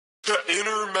The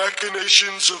inner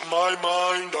machinations of my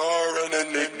mind are an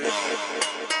enigma.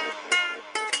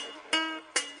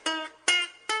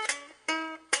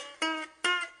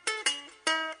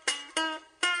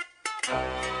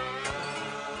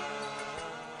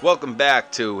 Welcome back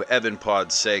to Evan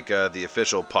Podseca, the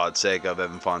official Podseca of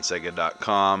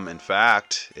EvanFonseca.com. In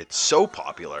fact, it's so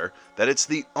popular that it's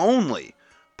the only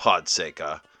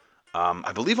Podseca,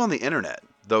 I believe, on the internet.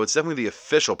 Though it's definitely the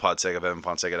official Podseca of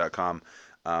EvanFonseca.com.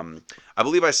 I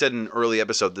believe I said in an early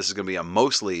episode this is going to be a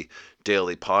mostly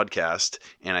daily podcast,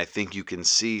 and I think you can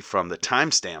see from the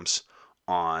timestamps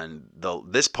on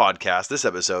this podcast, this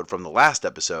episode, from the last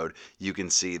episode, you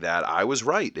can see that I was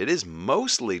right. It is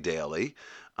mostly daily.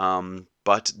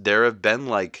 But there have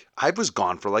been I was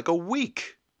gone for a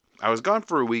week. I was gone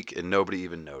for a week and nobody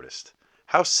even noticed.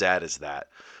 How sad is that?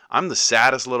 I'm the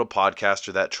saddest little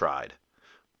podcaster that tried.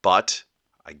 But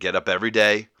I get up every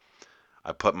day.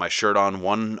 I put my shirt on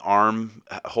one arm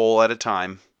hole at a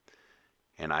time.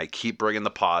 And I keep bringing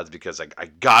the pods because I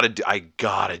gotta do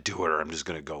it or I'm just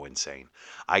going to go insane.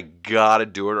 I gotta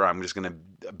do it or I'm just going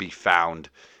to be found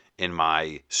in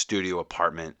my studio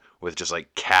apartment with just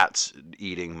cats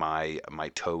eating my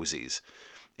toesies.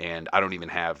 And I don't even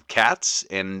have cats.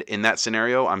 And in that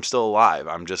scenario, I'm still alive.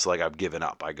 I'm just I've given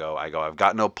up. I go, I've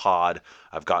got no pod.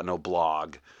 I've got no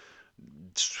blog.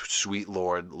 Sweet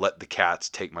Lord, let the cats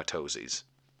take my toesies.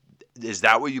 Is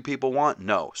that what you people want?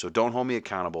 No. So don't hold me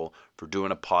accountable for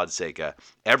doing a Podseca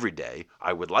every day.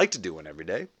 I would like to do one every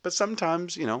day, but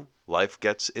sometimes, life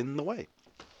gets in the way.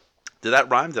 Did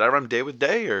that rhyme? Did I rhyme day with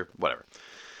day or whatever?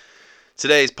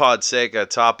 Today's Podseca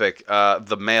topic,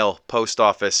 the mail, post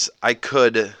office. I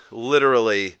could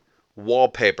literally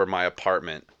wallpaper my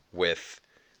apartment with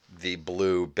the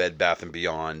blue Bed Bath &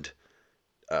 Beyond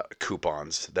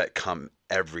coupons that come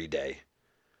every day.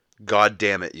 God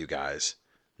damn it, you guys.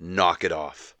 Knock it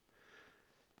off.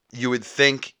 You would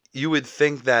think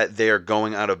that they are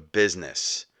going out of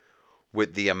business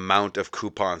with the amount of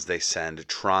coupons they send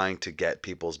trying to get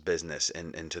people's business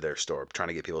into their store, trying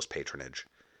to get people's patronage.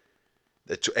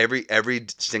 Every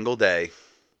single day,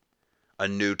 a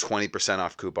new 20%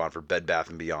 off coupon for Bed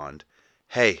Bath & Beyond.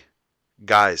 Hey,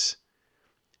 guys,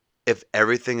 if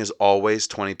everything is always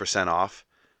 20% off,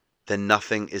 then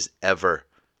nothing is ever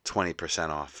 20%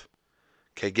 off.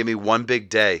 Okay, give me one big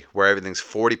day where everything's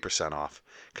 40% off,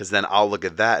 because then I'll look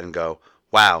at that and go,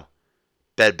 wow,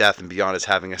 Bed Bath & Beyond is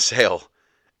having a sale.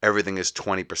 Everything is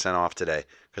 20% off today,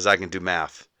 because I can do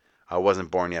math. I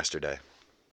wasn't born yesterday.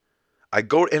 I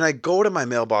go to my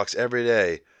mailbox every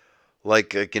day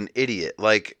like an idiot.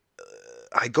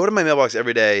 I go to my mailbox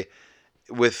every day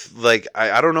with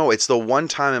I don't know, it's the one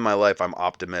time in my life I'm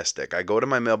optimistic. I go to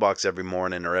my mailbox every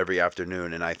morning or every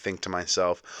afternoon and I think to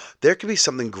myself, there could be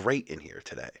something great in here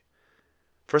today.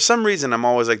 For some reason, I'm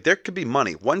always there could be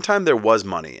money. One time there was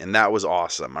money, and that was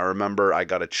awesome. I remember I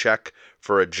got a check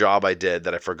for a job I did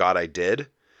that I forgot I did.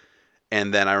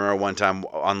 And then I remember one time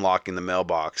unlocking the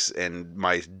mailbox, and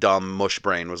my dumb mush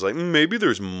brain was like, maybe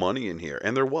there's money in here.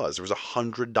 And there was. There was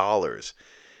 $100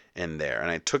 in there.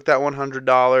 And I took that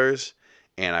 $100,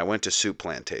 and I went to Soup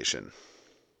Plantation.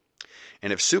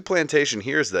 And if Soup Plantation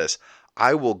hears this,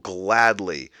 I will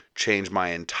gladly change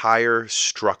my entire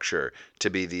structure to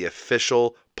be the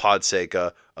official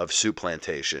Podseca of Soup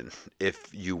Plantation if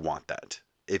you want that.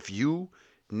 If you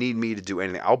need me to do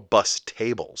anything, I'll bust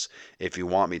tables if you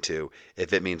want me to,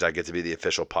 if it means I get to be the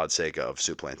official Podseca of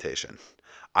Soup Plantation.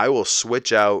 I will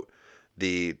switch out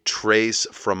the Tres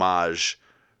Fromage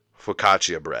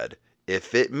focaccia bread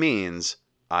if it means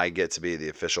I get to be the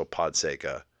official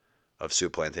Podseca of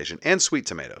Soup Plantation, and sweet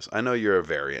tomatoes. I know you're a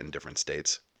variant in different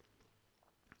states.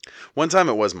 One time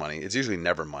it was money. It's usually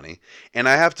never money. And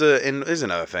I have to, and there's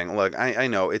another thing. Look, I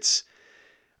know it's,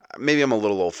 maybe I'm a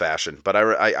little old-fashioned, but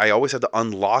I always have to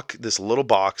unlock this little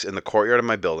box in the courtyard of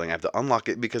my building. I have to unlock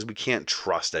it because we can't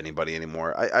trust anybody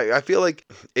anymore. I feel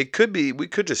like we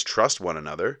could just trust one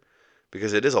another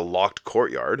because it is a locked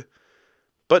courtyard.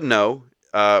 But no,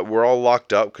 we're all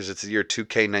locked up because it's the year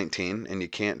 2K19 and you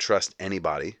can't trust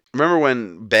anybody. Remember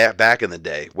when back in the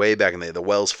day, way back in the day, the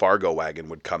Wells Fargo wagon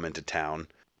would come into town.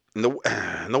 And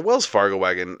the Wells Fargo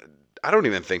wagon, I don't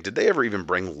even think, did they ever even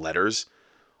bring letters?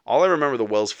 All I remember the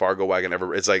Wells Fargo wagon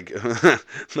ever, it's the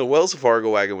Wells Fargo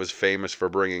wagon was famous for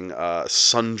bringing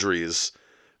sundries,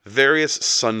 various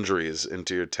sundries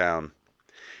into your town.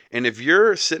 And if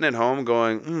you're sitting at home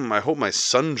going, I hope my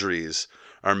sundries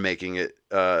are making it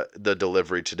the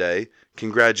delivery today,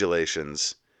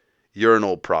 congratulations. You're an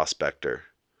old prospector.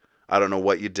 I don't know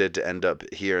what you did to end up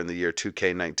here in the year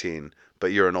 2K19,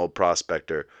 but you're an old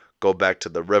prospector. Go back to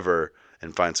the river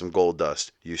and find some gold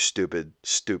dust, you stupid,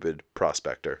 stupid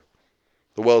prospector.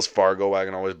 The Wells Fargo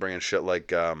wagon always bringing shit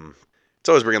like it's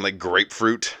always bringing like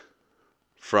grapefruit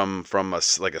from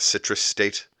like a citrus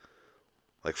state,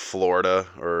 like Florida,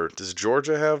 or does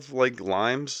Georgia have like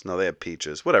limes? No, they have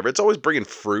peaches. Whatever. It's always bringing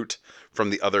fruit from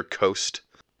the other coast.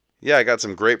 Yeah, I got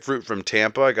some grapefruit from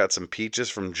Tampa. I got some peaches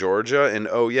from Georgia. And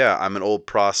oh, yeah, I'm an old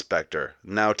prospector.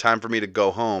 Now, time for me to go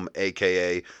home,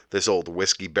 aka this old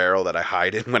whiskey barrel that I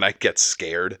hide in when I get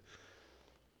scared.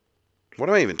 What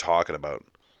am I even talking about?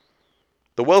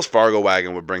 The Wells Fargo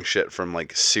wagon would bring shit from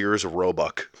like Sears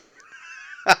Roebuck.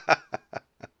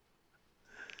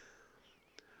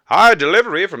 Hi,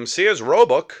 delivery from Sears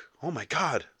Roebuck. Oh my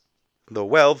god. The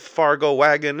Wells Fargo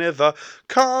wagon is a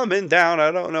coming down.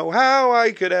 I don't know how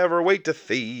I could ever wait to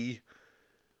see.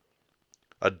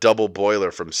 A double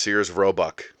boiler from Sears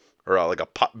Roebuck, or like a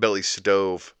potbelly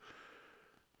stove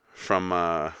from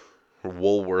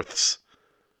Woolworths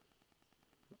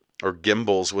or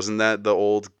Gimbals. Wasn't that the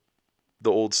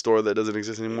old store that doesn't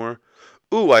exist anymore?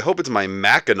 Ooh, I hope it's my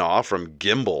Mackinac from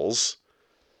Gimbals.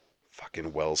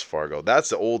 Fucking Wells Fargo. That's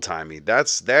the old timey.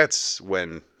 That's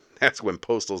when the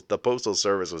postal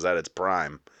service was at its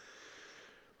prime.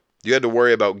 You had to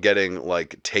worry about getting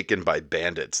like taken by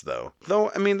bandits though.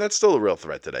 Though I mean that's still a real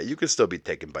threat today. You could still be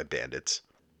taken by bandits.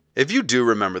 If you do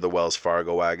remember the Wells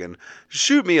Fargo wagon,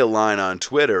 shoot me a line on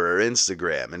Twitter or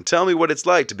Instagram and tell me what it's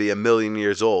like to be a million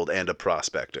years old and a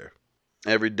prospector.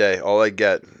 Every day, all I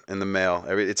get in the mail,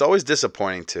 it's always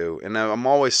disappointing too, and I'm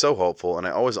always so hopeful, and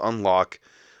I unlock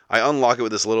it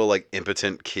with this little like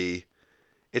impotent key.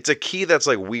 It's a key that's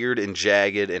like weird and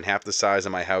jagged and half the size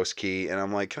of my house key, and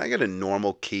I'm like, can I get a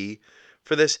normal key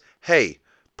for this? Hey,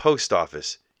 post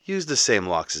office, use the same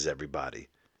locks as everybody,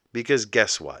 because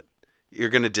guess what? You're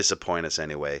going to disappoint us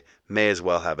anyway. May as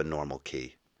well have a normal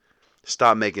key.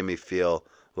 Stop making me feel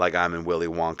like I'm in Willy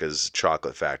Wonka's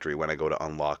chocolate factory when I go to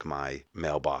unlock my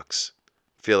mailbox.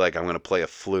 Feel like I'm going to play a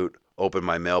flute, open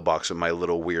my mailbox with my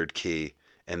little weird key,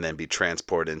 and then be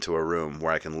transported into a room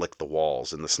where I can lick the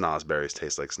walls and the snozberries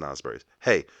taste like snozberries.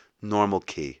 Hey, normal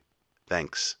key.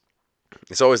 Thanks.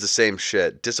 It's always the same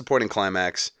shit. Disappointing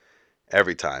climax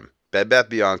every time. Bed Bath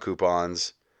Beyond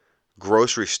coupons,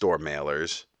 grocery store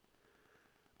mailers.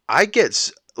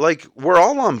 We're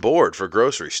all on board for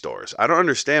grocery stores. I don't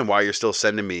understand why you're still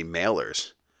sending me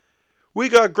mailers. We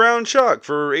got ground chuck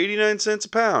for 89 cents a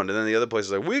pound. And then the other place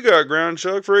is like, we got ground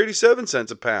chuck for 87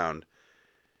 cents a pound.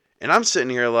 And I'm sitting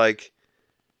here like,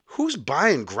 who's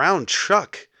buying ground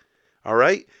chuck? All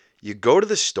right? You go to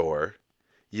the store,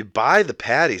 you buy the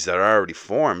patties that are already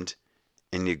formed,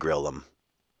 and you grill them.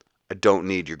 I don't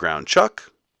need your ground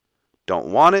chuck. Don't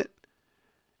want it.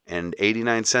 And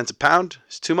 89 cents a pound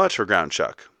is too much for ground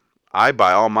chuck. I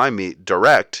buy all my meat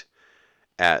direct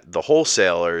at the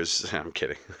wholesalers. I'm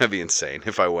kidding. That'd be insane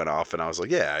if I went off and I was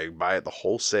like, yeah, I buy at the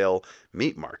wholesale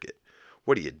meat market.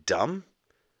 What are you, dumb?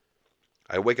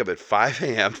 I wake up at 5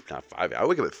 a.m. Not 5 I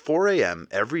wake up at 4 a.m.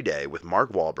 every day with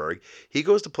Mark Wahlberg. He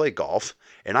goes to play golf,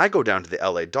 and I go down to the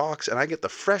LA docks and I get the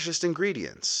freshest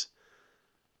ingredients.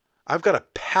 I've got a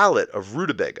pallet of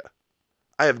rutabaga.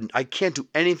 I can't do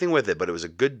anything with it, but it was a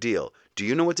good deal. Do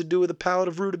you know what to do with a pallet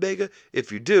of rutabaga?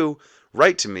 If you do,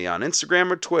 write to me on Instagram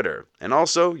or Twitter. And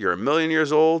also, you're a million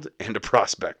years old and a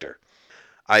prospector.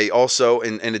 I also,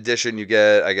 in addition, I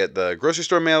get the grocery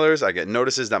store mailers. I get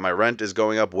notices that my rent is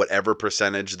going up whatever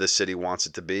percentage the city wants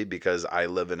it to be because I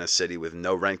live in a city with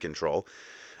no rent control.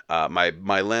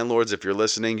 My landlords, if you're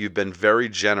listening, you've been very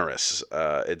generous.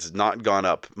 It's not gone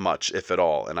up much, if at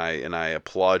all, and I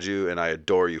applaud you and I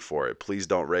adore you for it. Please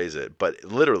don't raise it. But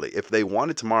literally, if they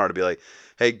wanted tomorrow to be like,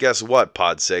 hey, guess what,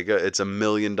 Podsega, it's $1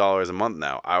 million a month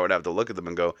now, I would have to look at them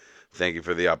and go, thank you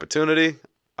for the opportunity.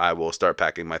 I will start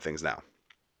packing my things now.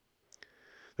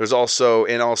 There's also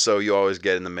you always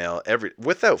get in the mail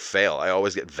without fail. I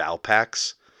always get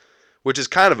Valpaks, which is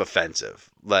kind of offensive.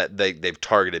 That they've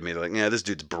targeted me. They're like, yeah, this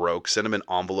dude's broke. Send him an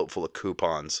envelope full of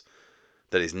coupons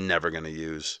that he's never gonna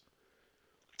use.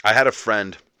 I had a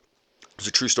friend. It's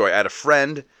a true story. I had a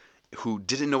friend who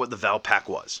didn't know what the Valpak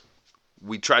was.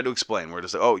 We tried to explain. We're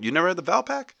just like, oh, you never had the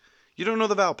Valpak? You don't know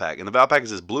the Valpak. And the Valpak is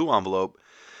this blue envelope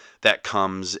that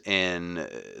comes in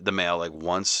the mail like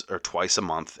once or twice a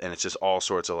month, and it's just all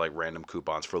sorts of like random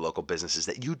coupons for local businesses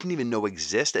that you didn't even know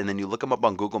exist, and then you look them up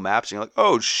on Google Maps and you're like,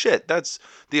 oh shit, that's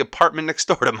the apartment next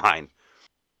door to mine.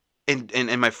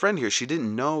 And my friend here, she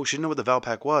didn't know what the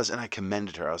Valpak was, and I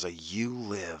commended her. I was like, you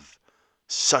live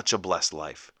such a blessed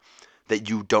life that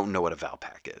you don't know what a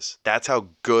Valpak is. That's how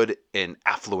good and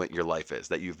affluent your life is,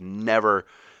 that you've never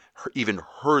even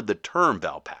heard the term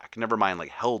Valpak, never mind like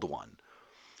held one.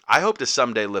 I hope to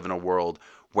someday live in a world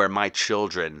where my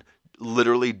children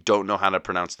literally don't know how to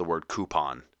pronounce the word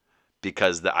coupon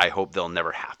because I hope they'll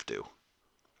never have to.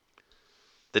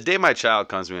 The day my child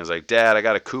comes to me and is like, Dad, I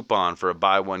got a coupon for a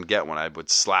buy one, get one, I would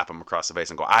slap him across the face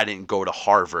and go, I didn't go to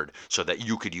Harvard so that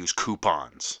you could use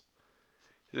coupons.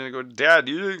 He's going to go, Dad,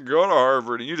 you didn't go to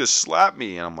Harvard and you just slapped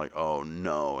me. And I'm like, oh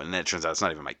no. And then it turns out it's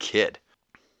not even my kid.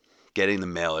 Getting the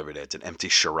mail every day, it's an empty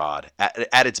charade.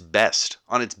 At its best,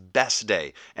 on its best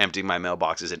day, emptying my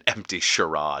mailbox is an empty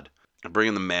charade. I bring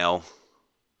in the mail.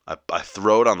 I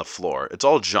throw it on the floor. It's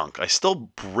all junk. I still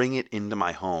bring it into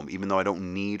my home, even though I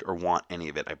don't need or want any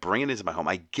of it. I bring it into my home.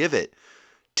 I give it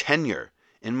tenure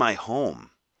in my home.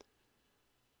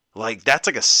 Like, that's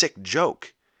like a sick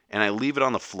joke. And I leave it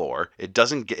on the floor. It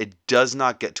does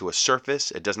not get to a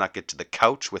surface. It does not get to the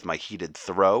couch with my heated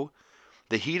throw.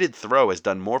 The heated throw has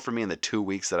done more for me in the 2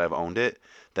 weeks that I've owned it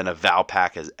than a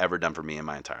Valpak has ever done for me in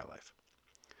my entire life.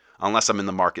 Unless I'm in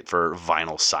the market for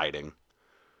vinyl siding,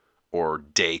 or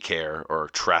daycare, or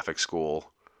traffic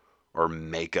school, or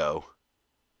Mako.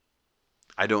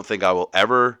 I don't think I will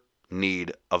ever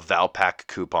need a Valpak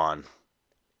coupon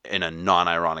in a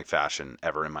non-ironic fashion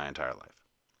ever in my entire life.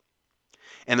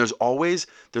 And there's always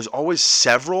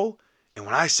several, and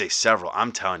when I say several,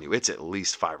 I'm telling you, it's at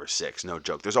least 5 or 6, no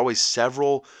joke. There's always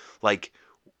several, like,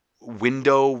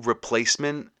 window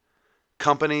replacement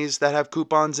companies that have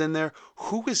coupons in there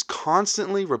who is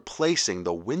constantly replacing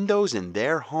the windows in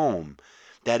their home,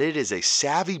 that it is a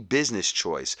savvy business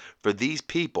choice for these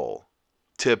people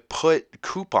to put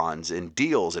coupons and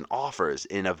deals and offers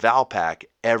in a Valpak,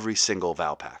 every single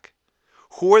Valpak.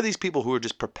 Who are these people who are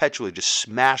just perpetually just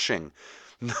smashing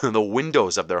the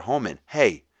windows of their home in?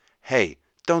 Hey,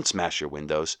 don't smash your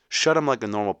windows. Shut them like a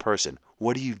normal person.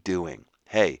 What are you doing?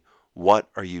 Hey, what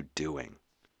are you doing?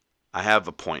 I have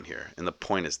a point here, and the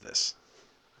point is this.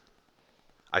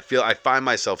 I find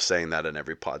myself saying that in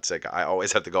every pod seg. I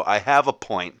always have to go, I have a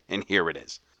point, and here it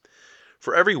is.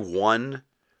 For every one,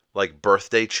 like,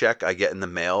 birthday check I get in the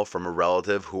mail from a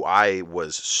relative who I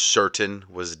was certain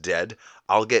was dead,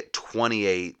 I'll get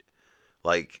 28,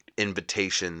 like,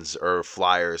 invitations or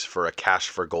flyers for a Cash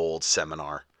for Gold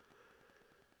seminar.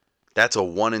 That's a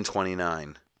 1 in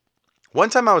 29. One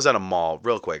time I was at a mall,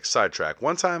 real quick, sidetrack.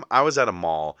 One time I was at a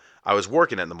mall. I was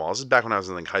working at the mall. This is back when I was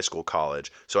in like high school,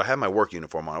 college. So I had my work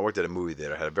uniform on. I worked at a movie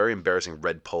theater. I had a very embarrassing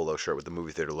red polo shirt with the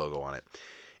movie theater logo on it.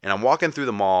 And I'm walking through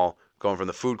the mall, going from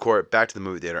the food court back to the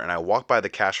movie theater, and I walk by the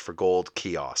Cash for Gold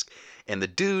kiosk. And the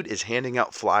dude is handing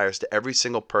out flyers to every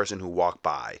single person who walked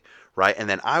by, right? And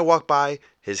then I walk by,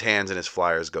 his hands and his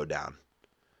flyers go down.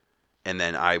 And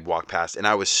then I walk past, and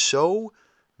I was so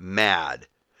mad.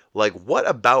 Like, what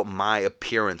about my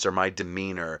appearance or my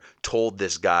demeanor told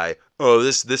this guy, oh,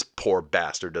 this poor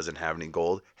bastard doesn't have any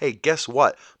gold? Hey, guess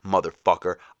what,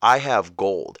 motherfucker? I have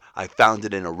gold. I found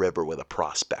it in a river with a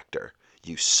prospector.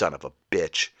 You son of a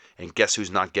bitch. And guess who's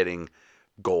not getting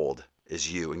gold is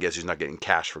you. And guess who's not getting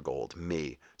cash for gold?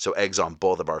 Me. So eggs on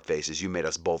both of our faces. You made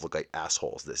us both look like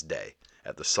assholes this day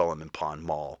at the Solomon Pond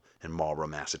Mall in Marlborough,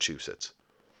 Massachusetts.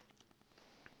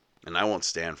 And I won't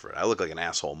stand for it. I look like an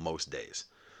asshole most days.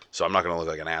 So I'm not going to look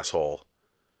like an asshole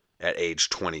at age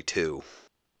 22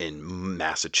 in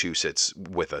Massachusetts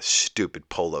with a stupid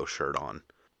polo shirt on.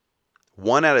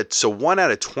 1 out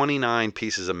of 29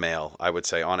 pieces of mail, I would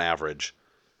say on average,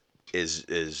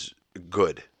 is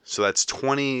good. So that's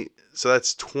 28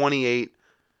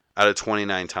 out of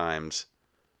 29 times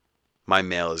my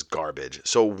mail is garbage.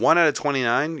 So 1 out of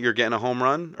 29, you're getting a home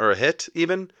run or a hit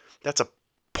even. That's a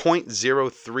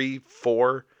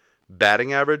 .034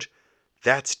 batting average.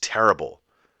 That's terrible.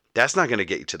 That's not going to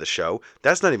get you to the show.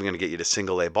 That's not even going to get you to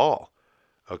single A ball.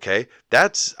 Okay?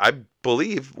 That's, I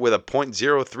believe, with a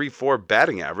 .034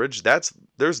 batting average,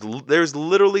 there's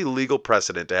literally legal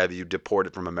precedent to have you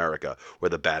deported from America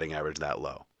with a batting average that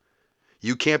low.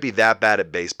 You can't be that bad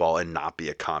at baseball and not be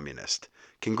a communist.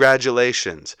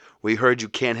 Congratulations. We heard you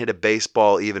can't hit a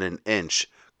baseball even an inch.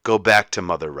 Go back to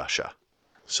Mother Russia.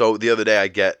 So the other day I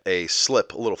get a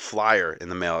slip, a little flyer in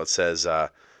the mail. It says,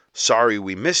 sorry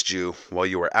we missed you while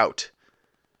you were out.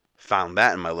 Found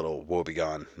that in my little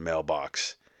woebegone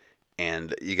mailbox.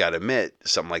 And you got to admit,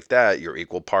 something like that, you're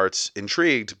equal parts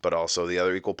intrigued, but also the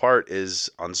other equal part is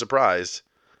unsurprised.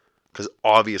 Because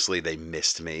obviously they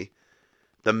missed me.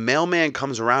 The mailman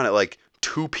comes around at like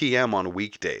 2 p.m. on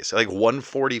weekdays, like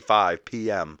 1:45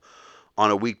 p.m.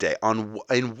 on a weekday.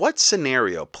 In what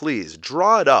scenario, please,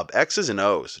 draw it up, X's and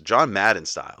O's, John Madden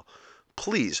style.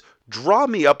 Please, draw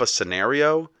me up a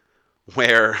scenario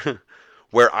where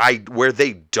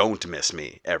they don't miss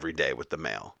me every day with the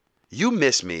mail. You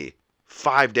miss me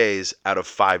 5 days out of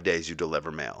 5 days you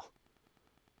deliver mail.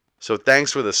 So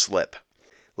thanks for the slip.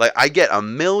 Like, I get a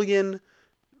million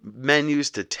menus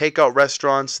to takeout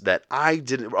restaurants that I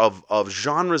didn't, of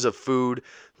genres of food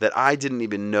that I didn't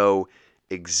even know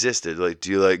existed. Like,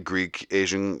 do you like Greek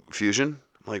Asian fusion?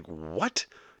 I'm like, what?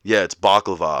 Yeah, it's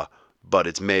baklava, but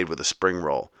it's made with a spring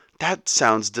roll. That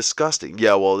sounds disgusting.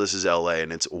 Yeah, well, this is LA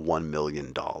and it's $1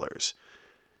 million.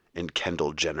 And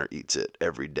Kendall Jenner eats it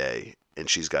every day. And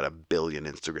she's got 1 billion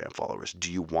Instagram followers.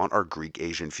 Do you want our Greek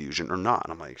Asian fusion or not?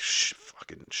 And I'm like,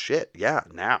 fucking shit. Yeah,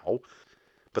 now.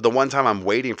 But the one time I'm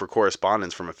waiting for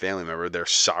correspondence from a family member, they're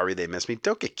sorry they missed me.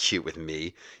 Don't get cute with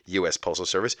me, U.S. Postal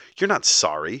Service. You're not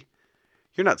sorry.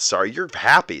 You're not sorry. You're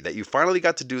happy that you finally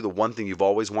got to do the one thing you've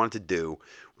always wanted to do,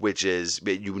 which is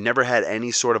you never had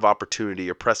any sort of opportunity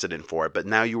or precedent for it. But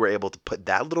now you were able to put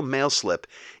that little mail slip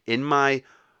in my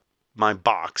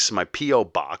box, my P.O.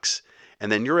 box,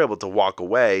 and then you're able to walk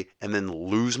away and then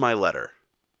lose my letter.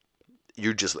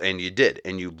 You did,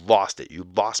 and you lost it. You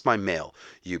lost my mail,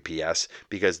 UPS,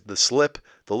 because the slip,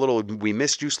 the little "we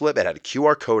missed you" slip, it had a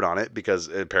QR code on it because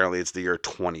apparently it's the year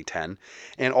 2010,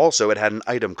 and also it had an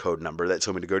item code number that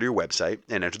told me to go to your website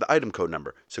and enter the item code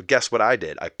number. So guess what I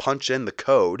did? I punch in the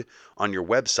code on your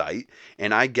website,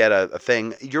 and I get a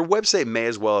thing. Your website may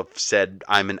as well have said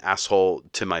 "I'm an asshole"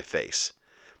 to my face,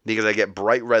 because I get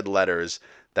bright red letters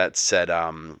that said,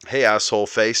 "Hey asshole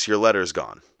face, your letter's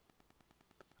gone."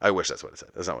 I wish that's what it said.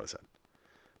 That's not what it said.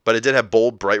 But it did have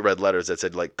bold, bright red letters that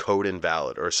said, like, code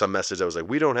invalid, or some message that was like,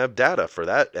 we don't have data for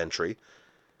that entry.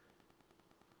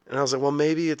 And I was like, well,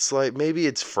 maybe it's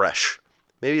fresh.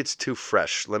 Maybe it's too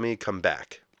fresh. Let me come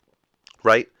back.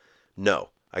 Right? No.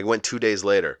 I went 2 days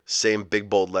later. Same big,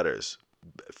 bold letters.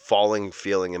 Falling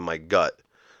feeling in my gut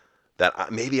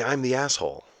that maybe I'm the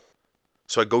asshole.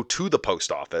 So I go to the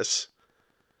post office,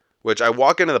 which I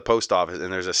walk into the post office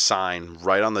and there's a sign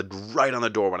right on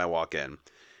the door when I walk in,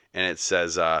 and it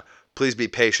says, "Please be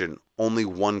patient. Only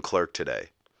one clerk today."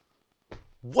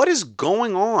 What is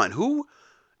going on? Who?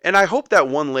 And I hope that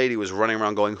one lady was running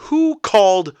around going, "Who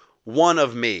called one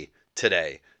of me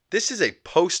today?" This is a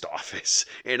post office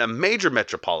in a major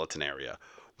metropolitan area.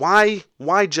 Why?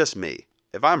 Why just me?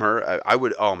 If I'm her, I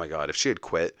would. Oh my God! If she had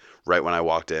quit right when I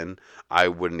walked in, I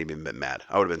wouldn't even been mad.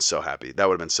 I would have been so happy. That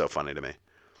would have been so funny to me.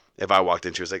 If I walked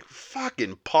in, she was like,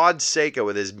 fucking Pod Seika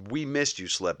with his "we missed you"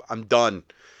 slip. I'm done.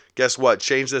 Guess what?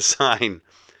 Change the sign.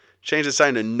 Change the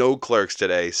sign to "no clerks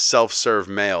today. Self-serve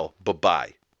mail.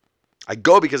 Bye-bye." I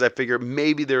go because I figure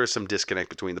maybe there is some disconnect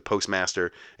between the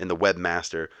postmaster and the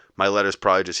webmaster. My letter's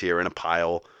probably just here in a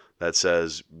pile that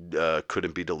says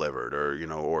couldn't be delivered, or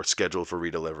or scheduled for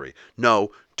redelivery.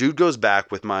 No, dude goes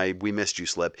back with my "we missed you"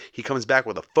 slip. He comes back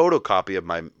with a photocopy of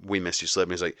my "we missed you" slip,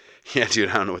 and he's like, "Yeah, dude,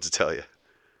 I don't know what to tell you."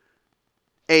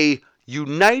 A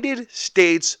United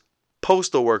States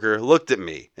postal worker looked at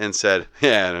me and said,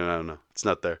 "Yeah, no, it's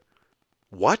not there."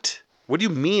 What? What do you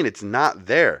mean it's not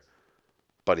there,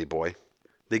 buddy boy?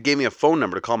 They gave me a phone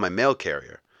number to call my mail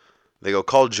carrier. They go,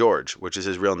 "Call George," which is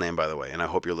his real name, by the way, and I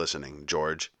hope you're listening,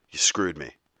 George. You screwed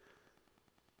me.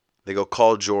 They go,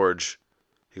 "Call George."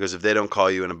 He goes, "If they don't call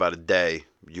you in about a day,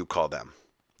 you call them."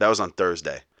 That was on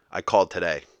Thursday. I called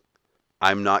today.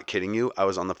 I'm not kidding you. I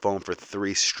was on the phone for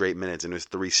 3 straight minutes, and it was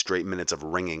 3 straight minutes of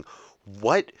ringing.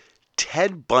 What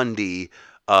Ted Bundy,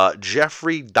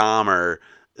 Jeffrey Dahmer,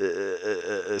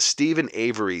 Stephen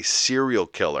Avery serial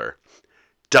killer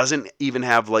doesn't even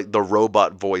have like the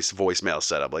robot voicemail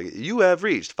setup? Like, "You have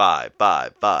reached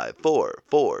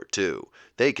 555442.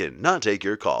 They can not take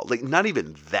your call." Like, not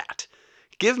even that.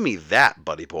 Give me that,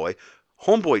 buddy boy.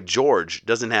 Homeboy George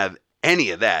doesn't have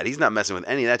any of that. He's not messing with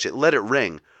any of that shit. Let it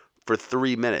ring for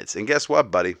 3 minutes. And guess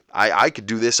what, buddy? I could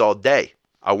do this all day.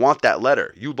 I want that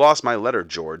letter. You lost my letter,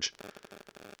 George.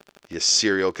 You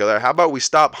serial killer. How about we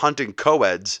stop hunting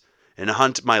co-eds and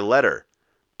hunt my letter?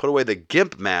 Put away the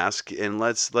gimp mask and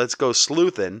let's go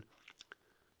sleuthing.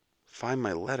 Find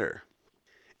my letter.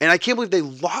 And I can't believe they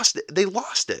lost it. They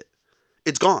lost it.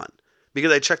 It's gone.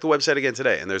 Because I checked the website again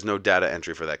today and there's no data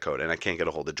entry for that code and I can't get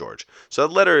a hold of George. So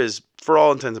that letter is, for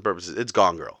all intents and purposes, it's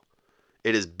gone, girl.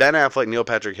 It is Ben Affleck, Neil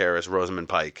Patrick Harris, Rosamund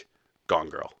Pike, Gone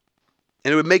Girl.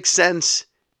 And it would make sense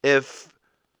if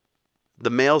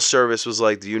the mail service was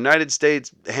like the United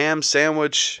States ham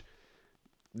sandwich,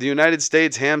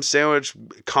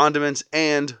 condiments,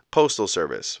 and postal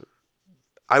service.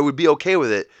 I would be okay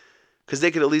with it because they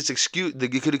could at least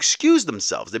excuse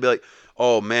themselves. They'd be like,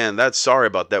 "Oh man, that's sorry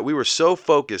about that. We were so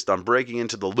focused on breaking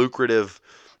into the lucrative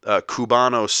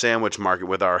Cubano sandwich market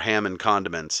with our ham and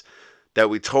condiments that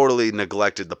we totally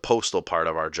neglected the postal part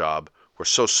of our job. We're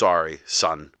so sorry,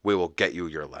 son. We will get you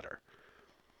your letter."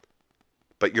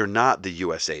 But you're not the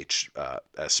USPS,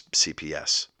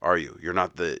 are you? You're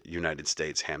not the United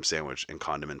States Ham Sandwich and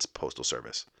Condiments Postal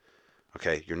Service.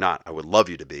 Okay, you're not. I would love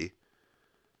you to be.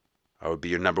 I would be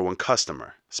your number one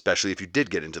customer, especially if you did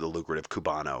get into the lucrative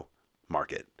Cubano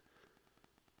market.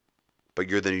 But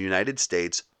you're the United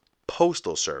States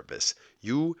Postal Service.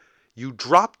 You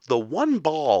dropped the one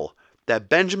ball that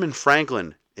Benjamin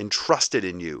Franklin entrusted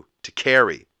in you to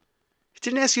carry. He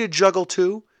didn't ask you to juggle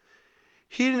two.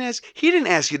 He didn't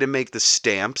ask you to make the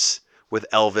stamps with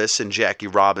Elvis and Jackie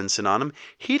Robinson on them.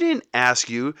 He didn't ask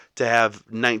you to have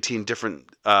 19 different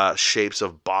shapes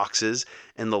of boxes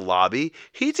in the lobby.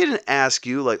 He didn't ask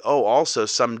you, like, oh, also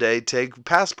someday take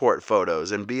passport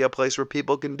photos and be a place where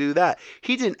people can do that.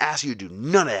 He didn't ask you to do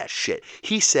none of that shit.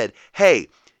 He said, hey,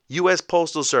 U.S.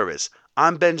 Postal Service,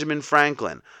 I'm Benjamin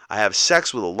Franklin. I have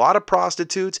sex with a lot of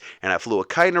prostitutes, and I flew a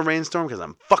kite in a rainstorm because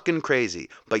I'm fucking crazy.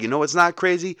 But you know what's not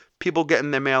crazy? People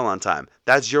getting their mail on time.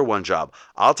 That's your one job.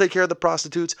 I'll take care of the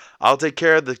prostitutes. I'll take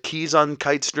care of the keys on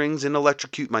kite strings and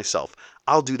electrocute myself.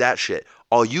 I'll do that shit.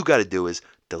 All you got to do is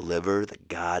deliver the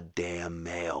goddamn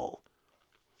mail.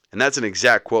 And that's an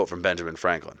exact quote from Benjamin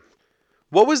Franklin.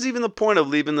 What was even the point of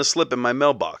leaving the slip in my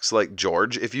mailbox? Like,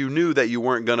 George, if you knew that you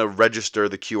weren't going to register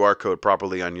the QR code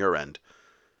properly on your end,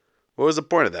 what was the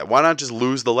point of that? Why not just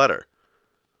lose the letter?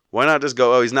 Why not just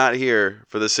go, oh, he's not here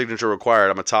for the signature required,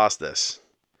 I'm going to toss this?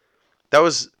 That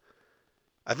was,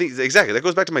 I think, exactly, that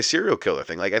goes back to my serial killer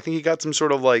thing. Like, I think he got some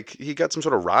sort of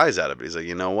rise out of it. He's like,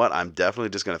 you know what, I'm definitely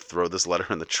just going to throw this letter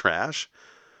in the trash,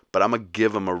 but I'm going to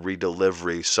give him a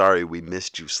redelivery, sorry we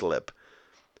missed you slip.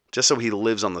 Just so he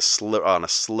lives on a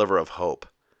sliver of hope.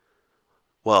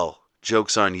 Well,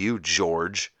 joke's on you,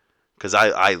 George, because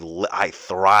I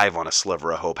thrive on a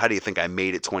sliver of hope. How do you think I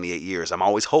made it 28 years? I'm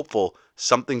always hopeful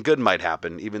something good might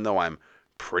happen, even though I'm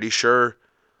pretty sure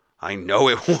I know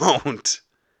it won't.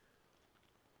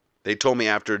 They told me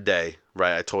after a day,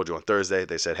 right? I told you on Thursday,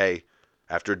 they said, hey,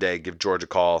 after a day, give George a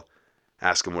call,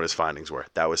 ask him what his findings were.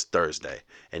 That was Thursday.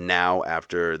 And now,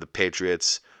 after the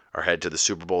Patriots are headed to the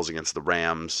Super Bowls against the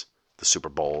Rams. The Super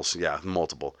Bowls, yeah,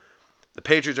 multiple. The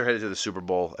Patriots are headed to the Super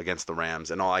Bowl against the Rams,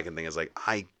 and all I can think is like,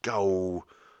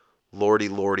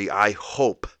 lordy, I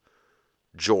hope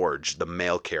George, the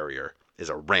mail carrier, is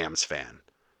a Rams fan.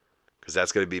 Because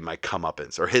that's going to be my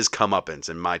comeuppance, or his comeuppance,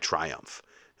 and my triumph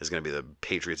is going to be the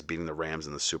Patriots beating the Rams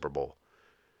in the Super Bowl.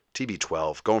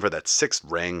 TB12, going for that 6th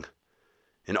ring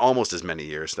in almost as many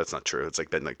years. That's not true. It's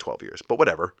been 12 years, but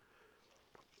whatever.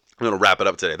 I'm going to wrap it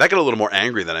up today. That got a little more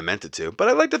angry than I meant it to, but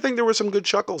I like to think there were some good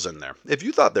chuckles in there. If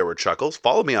you thought there were chuckles,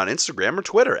 follow me on Instagram or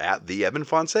Twitter at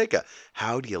 @TheEvanFonseca.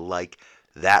 How do you like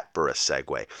that for a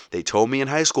segue? They told me in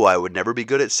high school I would never be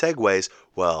good at segues.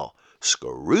 Well,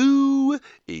 screw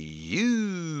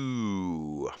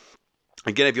you.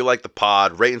 Again, if you like the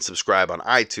pod, rate and subscribe on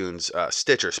iTunes,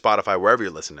 Stitcher, Spotify, wherever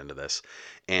you're listening to this.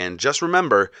 And just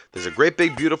remember, there's a great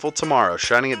big beautiful tomorrow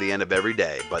shining at the end of every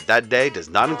day, but that day does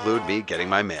not include me getting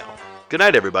my mail. Good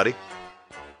night, everybody.